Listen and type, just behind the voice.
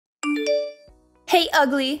Hey,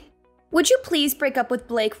 ugly. Would you please break up with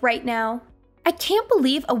Blake right now? I can't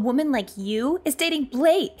believe a woman like you is dating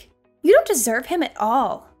Blake. You don't deserve him at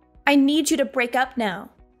all. I need you to break up now.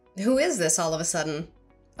 Who is this all of a sudden?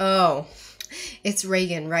 Oh, it's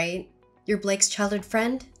Reagan, right? You're Blake's childhood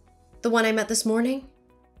friend? The one I met this morning?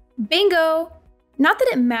 Bingo! Not that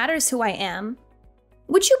it matters who I am.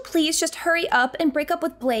 Would you please just hurry up and break up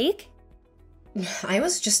with Blake? I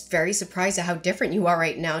was just very surprised at how different you are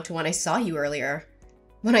right now to when I saw you earlier.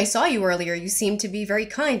 When I saw you earlier, you seemed to be very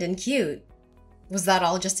kind and cute. Was that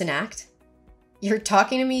all just an act? You're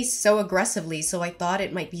talking to me so aggressively, so I thought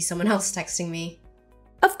it might be someone else texting me.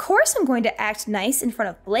 Of course I'm going to act nice in front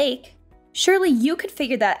of Blake. Surely you could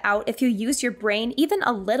figure that out if you used your brain even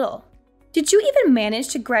a little. Did you even manage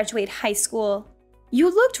to graduate high school?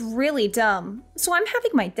 You looked really dumb, so I'm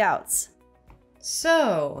having my doubts.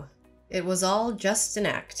 So, it was all just an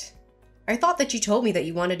act. I thought that you told me that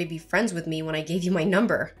you wanted to be friends with me when I gave you my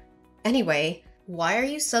number. Anyway, why are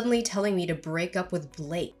you suddenly telling me to break up with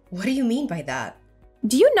Blake? What do you mean by that?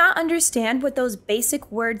 Do you not understand what those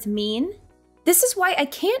basic words mean? This is why I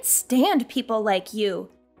can't stand people like you.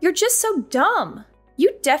 You're just so dumb.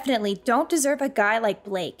 You definitely don't deserve a guy like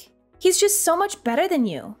Blake. He's just so much better than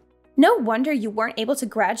you. No wonder you weren't able to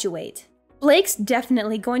graduate. Blake's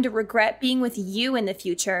definitely going to regret being with you in the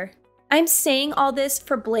future. I'm saying all this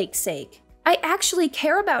for Blake's sake. I actually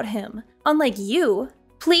care about him, unlike you.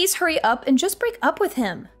 Please hurry up and just break up with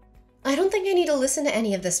him. I don't think I need to listen to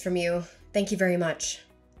any of this from you. Thank you very much.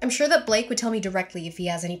 I'm sure that Blake would tell me directly if he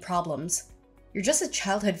has any problems. You're just a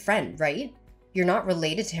childhood friend, right? You're not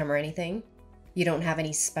related to him or anything. You don't have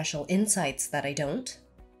any special insights that I don't.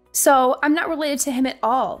 So, I'm not related to him at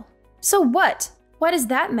all. So what? Why does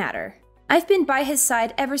that matter? I've been by his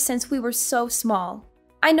side ever since we were so small.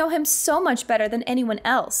 I know him so much better than anyone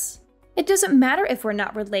else. It doesn't matter if we're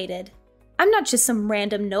not related. I'm not just some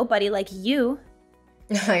random nobody like you.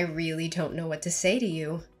 I really don't know what to say to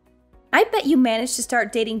you. I bet you managed to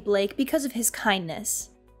start dating Blake because of his kindness.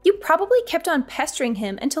 You probably kept on pestering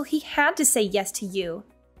him until he had to say yes to you.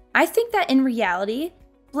 I think that in reality,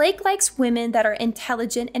 Blake likes women that are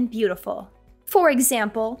intelligent and beautiful. For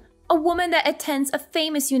example, a woman that attends a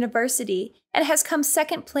famous university and has come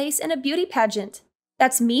second place in a beauty pageant.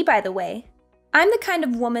 That's me, by the way. I'm the kind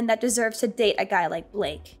of woman that deserves to date a guy like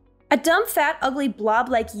Blake. A dumb, fat, ugly blob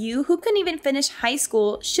like you who couldn't even finish high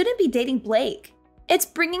school shouldn't be dating Blake. It's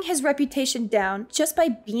bringing his reputation down just by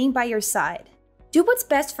being by your side. Do what's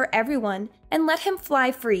best for everyone and let him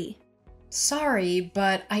fly free. Sorry,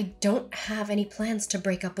 but I don't have any plans to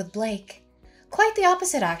break up with Blake. Quite the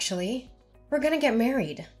opposite, actually. We're gonna get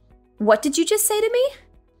married. What did you just say to me?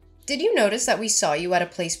 Did you notice that we saw you at a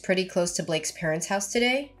place pretty close to Blake's parents' house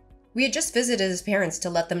today? We had just visited his parents to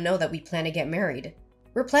let them know that we plan to get married.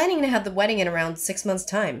 We're planning to have the wedding in around 6 months'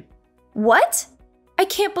 time. What? I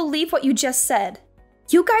can't believe what you just said.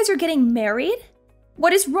 You guys are getting married?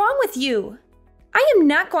 What is wrong with you? I am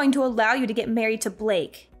not going to allow you to get married to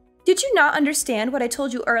Blake. Did you not understand what I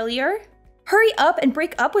told you earlier? Hurry up and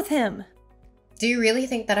break up with him. Do you really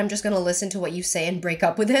think that I'm just gonna listen to what you say and break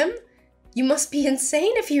up with him? You must be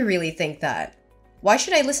insane if you really think that. Why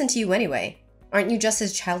should I listen to you anyway? Aren't you just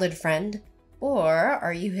his childhood friend? Or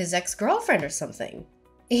are you his ex-girlfriend or something?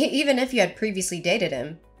 Even if you had previously dated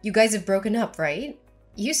him, you guys have broken up, right?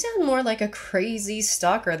 You sound more like a crazy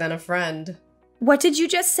stalker than a friend. What did you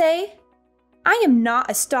just say? I am not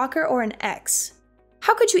a stalker or an ex.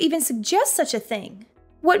 How could you even suggest such a thing?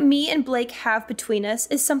 What me and Blake have between us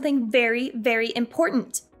is something very, very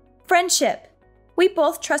important. Friendship. We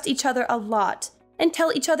both trust each other a lot and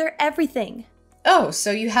tell each other everything. Oh,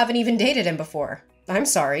 so you haven't even dated him before. I'm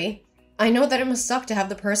sorry. I know that it must suck to have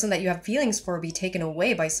the person that you have feelings for be taken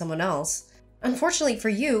away by someone else. Unfortunately for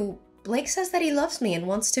you, Blake says that he loves me and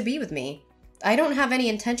wants to be with me. I don't have any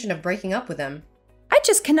intention of breaking up with him. I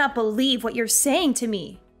just cannot believe what you're saying to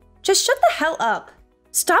me. Just shut the hell up.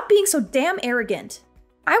 Stop being so damn arrogant.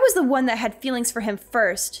 I was the one that had feelings for him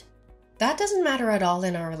first. That doesn't matter at all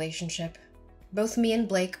in our relationship. Both me and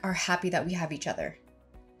Blake are happy that we have each other.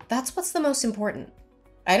 That's what's the most important.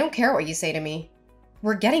 I don't care what you say to me.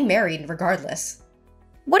 We're getting married regardless.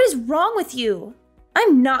 What is wrong with you?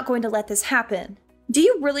 I'm not going to let this happen. Do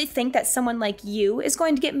you really think that someone like you is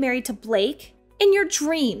going to get married to Blake? In your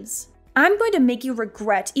dreams. I'm going to make you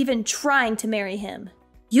regret even trying to marry him.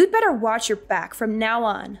 You'd better watch your back from now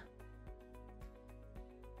on.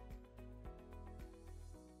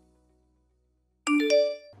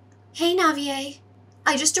 Hey, Navier.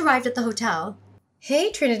 I just arrived at the hotel. Hey,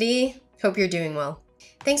 Trinity. Hope you're doing well.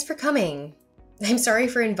 Thanks for coming. I'm sorry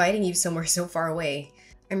for inviting you somewhere so far away.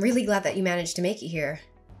 I'm really glad that you managed to make it here.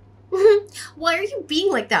 Why are you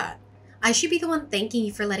being like that? I should be the one thanking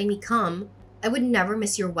you for letting me come. I would never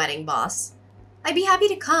miss your wedding, boss. I'd be happy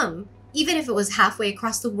to come, even if it was halfway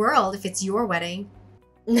across the world if it's your wedding.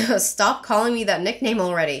 No, stop calling me that nickname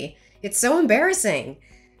already. It's so embarrassing.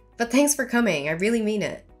 But thanks for coming, I really mean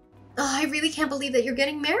it. Oh, I really can't believe that you're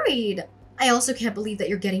getting married. I also can't believe that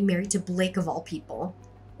you're getting married to Blake of all people.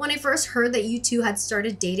 When I first heard that you two had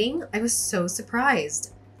started dating, I was so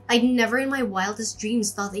surprised. I'd never in my wildest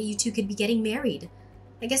dreams thought that you two could be getting married.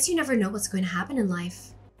 I guess you never know what's going to happen in life.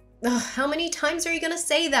 Ugh, how many times are you gonna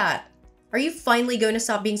say that? Are you finally going to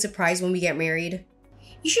stop being surprised when we get married?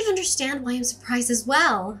 You should understand why I'm surprised as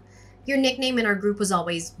well. Your nickname in our group was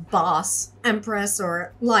always Boss, Empress,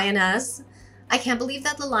 or Lioness. I can't believe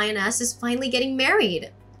that the Lioness is finally getting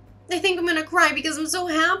married. I think I'm gonna cry because I'm so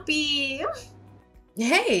happy.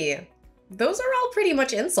 Hey, those are all pretty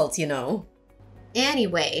much insults, you know.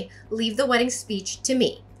 Anyway, leave the wedding speech to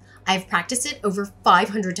me. I've practiced it over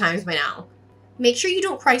 500 times by now. Make sure you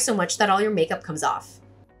don't cry so much that all your makeup comes off.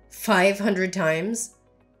 500 times?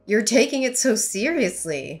 You're taking it so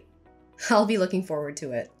seriously. I'll be looking forward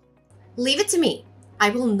to it. Leave it to me. I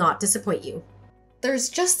will not disappoint you. There's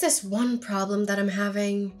just this one problem that I'm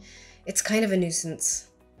having. It's kind of a nuisance.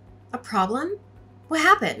 A problem? What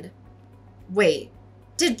happened? Wait,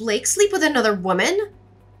 did Blake sleep with another woman?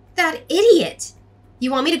 That idiot!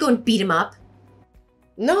 You want me to go and beat him up?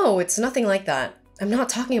 No, it's nothing like that. I'm not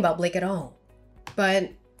talking about Blake at all.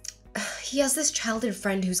 But he has this childhood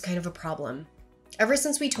friend who's kind of a problem. Ever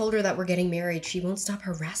since we told her that we're getting married, she won't stop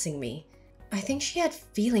harassing me. I think she had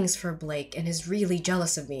feelings for Blake and is really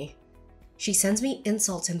jealous of me. She sends me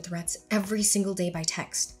insults and threats every single day by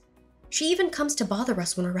text. She even comes to bother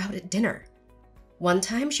us when we're out at dinner. One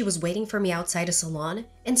time, she was waiting for me outside a salon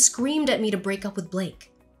and screamed at me to break up with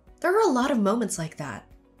Blake. There are a lot of moments like that.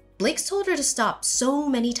 Blake's told her to stop so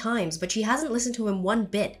many times, but she hasn't listened to him one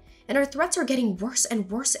bit, and her threats are getting worse and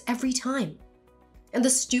worse every time. And the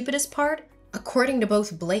stupidest part, according to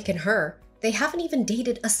both Blake and her, they haven't even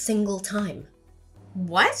dated a single time.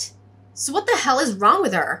 What? So what the hell is wrong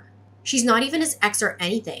with her? She's not even his ex or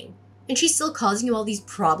anything, and she's still causing you all these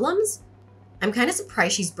problems? I'm kind of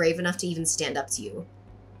surprised she's brave enough to even stand up to you.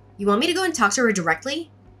 You want me to go and talk to her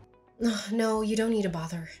directly? No, you don't need to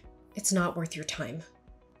bother. It's not worth your time.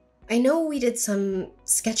 I know we did some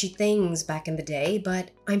sketchy things back in the day,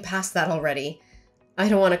 but I'm past that already. I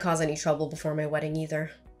don't want to cause any trouble before my wedding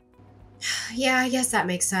either. Yeah, I guess that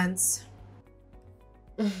makes sense.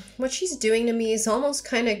 What she's doing to me is almost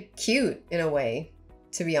kind of cute in a way,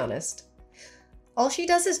 to be honest. All she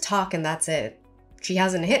does is talk and that's it. She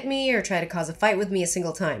hasn't hit me or tried to cause a fight with me a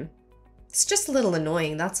single time. It's just a little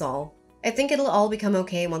annoying, that's all. I think it'll all become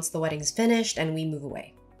okay once the wedding's finished and we move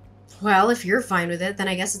away. Well, if you're fine with it, then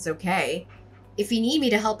I guess it's okay. If you need me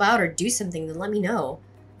to help out or do something, then let me know.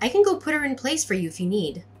 I can go put her in place for you if you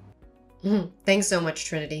need. Thanks so much,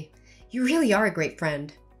 Trinity. You really are a great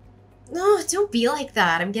friend. No, don't be like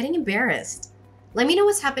that. I'm getting embarrassed. Let me know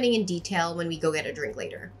what's happening in detail when we go get a drink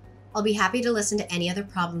later. I'll be happy to listen to any other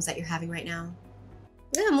problems that you're having right now.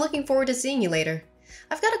 Yeah, I'm looking forward to seeing you later.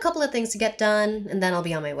 I've got a couple of things to get done, and then I'll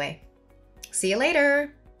be on my way. See you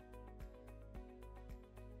later!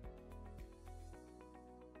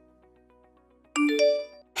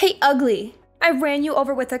 Hey, ugly. I ran you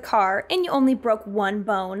over with a car and you only broke one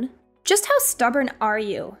bone. Just how stubborn are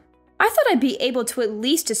you? I thought I'd be able to at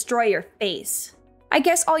least destroy your face. I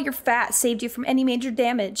guess all your fat saved you from any major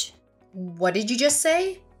damage. What did you just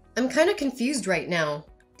say? I'm kind of confused right now.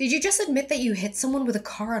 Did you just admit that you hit someone with a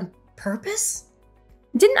car on purpose?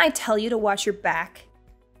 Didn't I tell you to watch your back?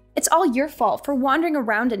 It's all your fault for wandering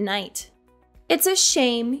around at night. It's a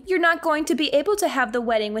shame you're not going to be able to have the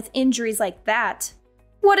wedding with injuries like that.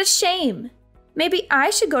 What a shame! Maybe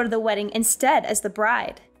I should go to the wedding instead as the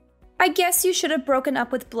bride. I guess you should have broken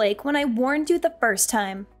up with Blake when I warned you the first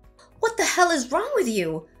time. What the hell is wrong with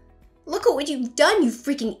you? Look at what you've done, you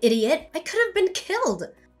freaking idiot! I could have been killed!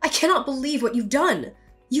 I cannot believe what you've done!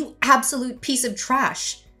 You absolute piece of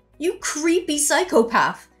trash! You creepy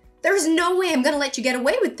psychopath! There is no way I'm gonna let you get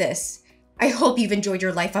away with this! I hope you've enjoyed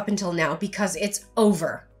your life up until now because it's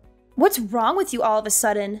over. What's wrong with you all of a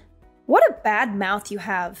sudden? What a bad mouth you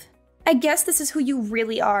have. I guess this is who you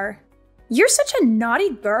really are. You're such a naughty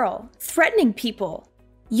girl, threatening people.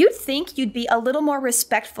 You'd think you'd be a little more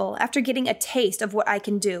respectful after getting a taste of what I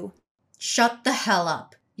can do. Shut the hell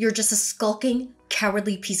up. You're just a skulking,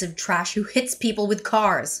 cowardly piece of trash who hits people with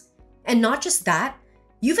cars. And not just that,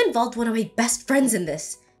 you've involved one of my best friends in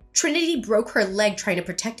this. Trinity broke her leg trying to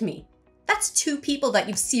protect me. That's 2 people that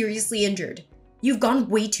you've seriously injured. You've gone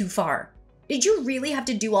way too far. Did you really have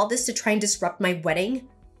to do all this to try and disrupt my wedding?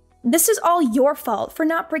 This is all your fault for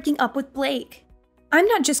not breaking up with Blake. I'm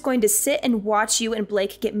not just going to sit and watch you and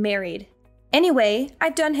Blake get married. Anyway,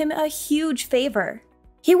 I've done him a huge favor.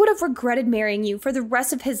 He would have regretted marrying you for the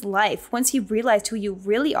rest of his life once he realized who you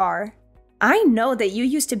really are. I know that you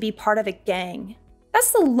used to be part of a gang.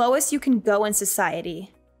 That's the lowest you can go in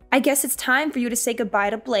society. I guess it's time for you to say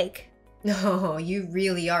goodbye to Blake. Oh, you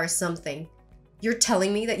really are something. You're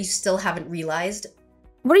telling me that you still haven't realized?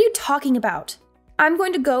 What are you talking about? I'm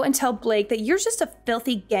going to go and tell Blake that you're just a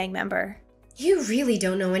filthy gang member. You really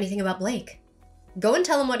don't know anything about Blake. Go and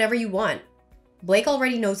tell him whatever you want. Blake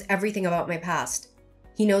already knows everything about my past.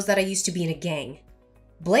 He knows that I used to be in a gang.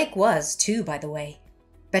 Blake was, too, by the way.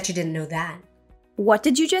 Bet you didn't know that. What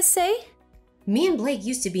did you just say? Me and Blake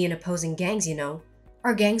used to be in opposing gangs, you know.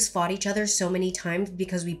 Our gangs fought each other so many times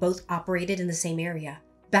because we both operated in the same area.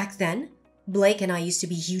 Back then, Blake and I used to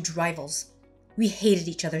be huge rivals. We hated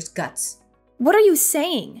each other's guts. What are you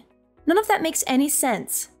saying? None of that makes any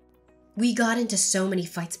sense. We got into so many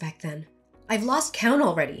fights back then. I've lost count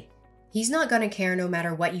already. He's not gonna care no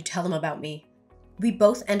matter what you tell him about me. We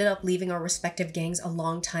both ended up leaving our respective gangs a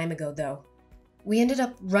long time ago, though. We ended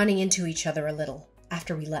up running into each other a little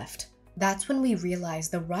after we left. That's when we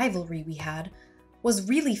realized the rivalry we had was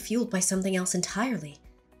really fueled by something else entirely.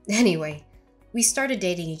 Anyway, we started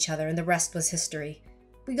dating each other and the rest was history.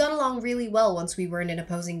 We got along really well once we weren't in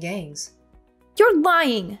opposing gangs. You're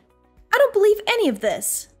lying. I don't believe any of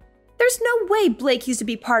this. There's no way Blake used to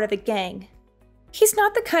be part of a gang. He's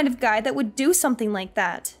not the kind of guy that would do something like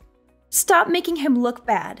that. Stop making him look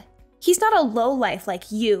bad. He's not a lowlife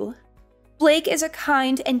like you. Blake is a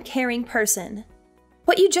kind and caring person.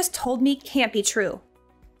 What you just told me can't be true.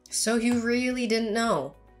 So you really didn't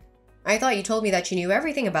know? I thought you told me that you knew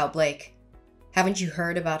everything about Blake. Haven't you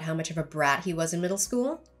heard about how much of a brat he was in middle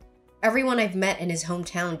school? Everyone I've met in his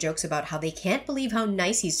hometown jokes about how they can't believe how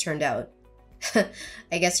nice he's turned out.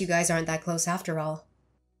 I guess you guys aren't that close after all.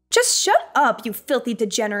 Just shut up, you filthy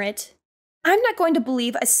degenerate. I'm not going to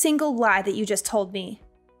believe a single lie that you just told me.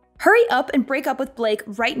 Hurry up and break up with Blake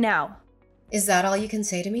right now. Is that all you can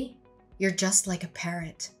say to me? You're just like a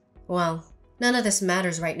parrot. Well, none of this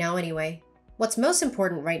matters right now anyway. What's most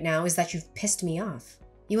important right now is that you've pissed me off.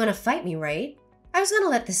 You want to fight me, right? I was gonna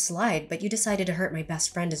let this slide, but you decided to hurt my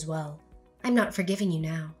best friend as well. I'm not forgiving you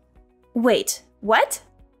now. Wait, what?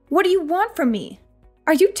 What do you want from me?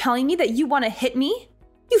 Are you telling me that you want to hit me?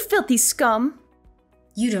 You filthy scum!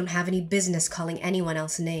 You don't have any business calling anyone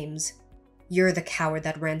else names. You're the coward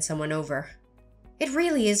that ran someone over. It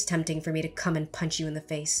really is tempting for me to come and punch you in the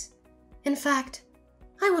face. In fact,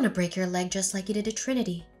 I want to break your leg just like you did to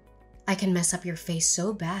Trinity. I can mess up your face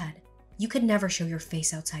so bad, you could never show your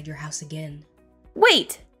face outside your house again.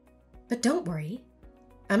 Wait! But don't worry.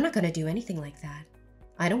 I'm not going to do anything like that.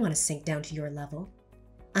 I don't want to sink down to your level.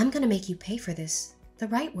 I'm going to make you pay for this the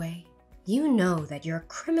right way. You know that you're a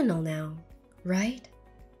criminal now, right?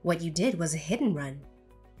 What you did was a hit and run.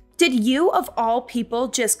 Did you, of all people,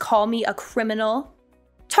 just call me a criminal?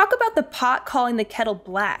 Talk about the pot calling the kettle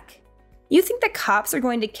black. You think the cops are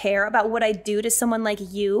going to care about what I do to someone like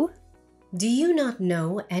you? Do you not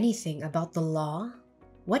know anything about the law?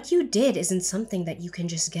 What you did isn't something that you can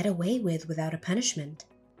just get away with without a punishment.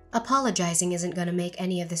 Apologizing isn't going to make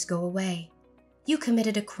any of this go away. You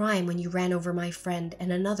committed a crime when you ran over my friend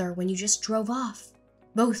and another when you just drove off.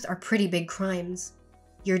 Both are pretty big crimes.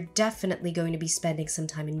 You're definitely going to be spending some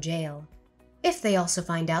time in jail. If they also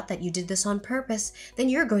find out that you did this on purpose, then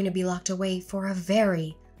you're going to be locked away for a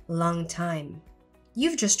very long time.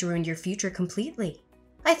 You've just ruined your future completely.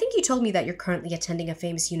 I think you told me that you're currently attending a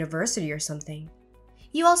famous university or something.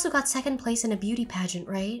 You also got second place in a beauty pageant,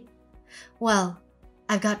 right? Well,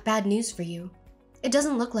 I've got bad news for you. It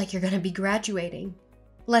doesn't look like you're going to be graduating.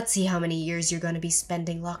 Let's see how many years you're going to be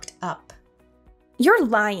spending locked up. You're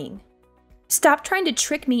lying. Stop trying to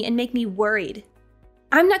trick me and make me worried.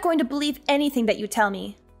 I'm not going to believe anything that you tell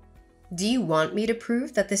me. Do you want me to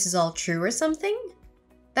prove that this is all true or something?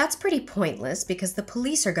 That's pretty pointless because the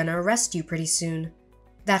police are going to arrest you pretty soon.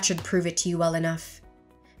 That should prove it to you well enough.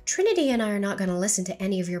 Trinity and I are not going to listen to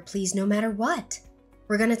any of your pleas no matter what.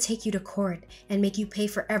 We're going to take you to court and make you pay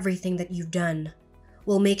for everything that you've done.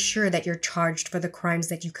 We'll make sure that you're charged for the crimes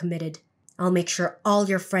that you committed. I'll make sure all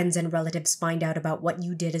your friends and relatives find out about what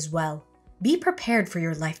you did as well. Be prepared for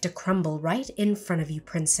your life to crumble right in front of you,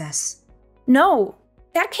 princess. No,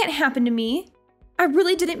 that can't happen to me. I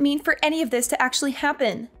really didn't mean for any of this to actually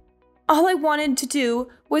happen. All I wanted to do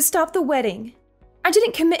was stop the wedding. I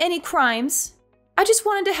didn't commit any crimes. I just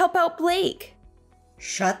wanted to help out Blake.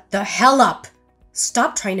 Shut the hell up!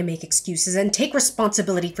 Stop trying to make excuses and take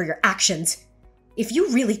responsibility for your actions. If you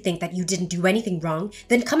really think that you didn't do anything wrong,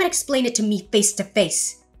 then come and explain it to me face to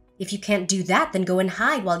face. If you can't do that, then go and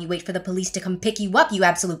hide while you wait for the police to come pick you up, you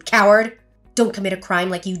absolute coward. Don't commit a crime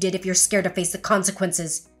like you did if you're scared to face the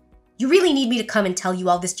consequences. You really need me to come and tell you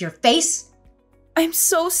all this to your face? I'm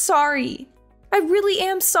so sorry. I really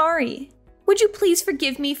am sorry. Would you please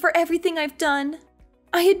forgive me for everything I've done?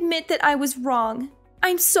 I admit that I was wrong.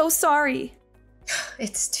 I'm so sorry.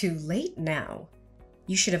 It's too late now.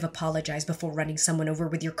 You should have apologized before running someone over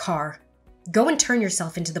with your car. Go and turn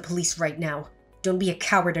yourself into the police right now. Don't be a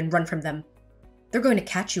coward and run from them. They're going to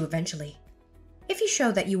catch you eventually. If you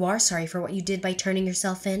show that you are sorry for what you did by turning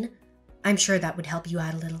yourself in, I'm sure that would help you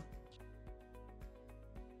out a little.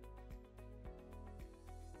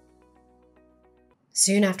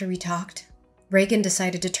 Soon after we talked, Reagan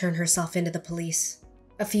decided to turn herself into the police.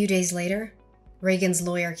 A few days later, Reagan's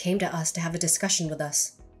lawyer came to us to have a discussion with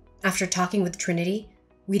us. After talking with Trinity,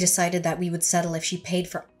 we decided that we would settle if she paid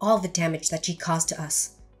for all the damage that she caused to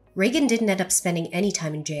us. Reagan didn't end up spending any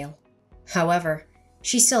time in jail. However,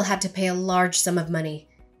 she still had to pay a large sum of money,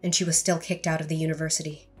 and she was still kicked out of the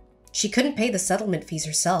university. She couldn't pay the settlement fees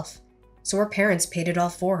herself, so her parents paid it all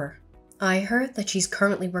for her. I heard that she's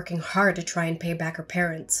currently working hard to try and pay back her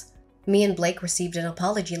parents. Me and Blake received an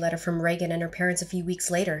apology letter from Reagan and her parents a few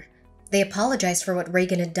weeks later. They apologized for what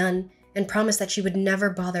Reagan had done and promised that she would never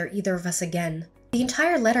bother either of us again. The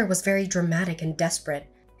entire letter was very dramatic and desperate,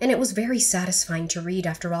 and it was very satisfying to read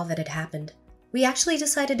after all that had happened. We actually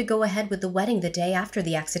decided to go ahead with the wedding the day after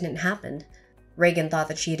the accident happened. Reagan thought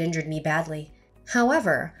that she had injured me badly.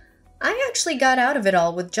 However, I actually got out of it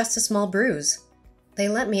all with just a small bruise. They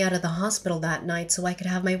let me out of the hospital that night so I could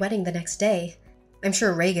have my wedding the next day. I'm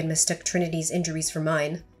sure Reagan mistook Trinity's injuries for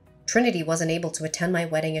mine. Trinity wasn't able to attend my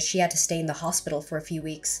wedding as she had to stay in the hospital for a few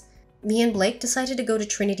weeks. Me and Blake decided to go to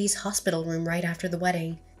Trinity's hospital room right after the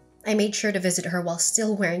wedding. I made sure to visit her while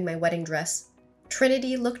still wearing my wedding dress.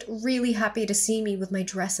 Trinity looked really happy to see me with my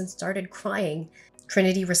dress and started crying.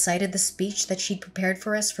 Trinity recited the speech that she'd prepared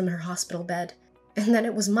for us from her hospital bed, and then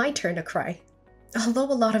it was my turn to cry.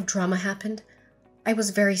 Although a lot of drama happened, I was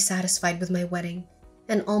very satisfied with my wedding,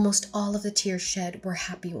 and almost all of the tears shed were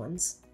happy ones.